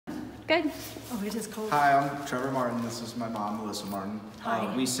Good. Oh, it is cold. Hi, I'm Trevor Martin. This is my mom, Melissa Martin.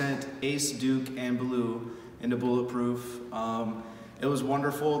 Hi. We sent Ace, Duke, and Baloo into Bulletproof. It was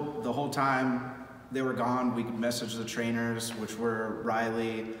wonderful. The whole time they were gone, we could message the trainers, which were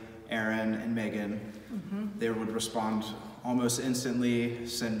Riley, Aaron, and Megan. They would respond almost instantly,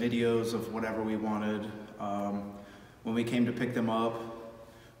 send videos of whatever we wanted. When we came to pick them up,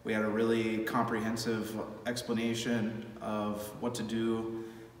 we had a really comprehensive explanation of what to do,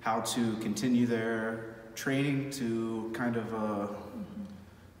 how to continue their training to kind of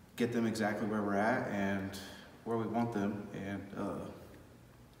get them exactly where we're at and where we want them. And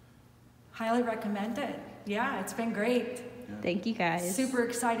Highly recommend it. Yeah, it's been great. yeah. Thank you guys. Super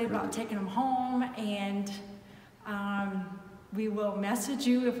excited about taking them home, and we will message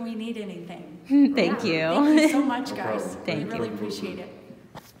you if we need anything. Thank you. Thank you so much, No guys. problem. Thank we really you. appreciate it.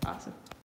 Awesome.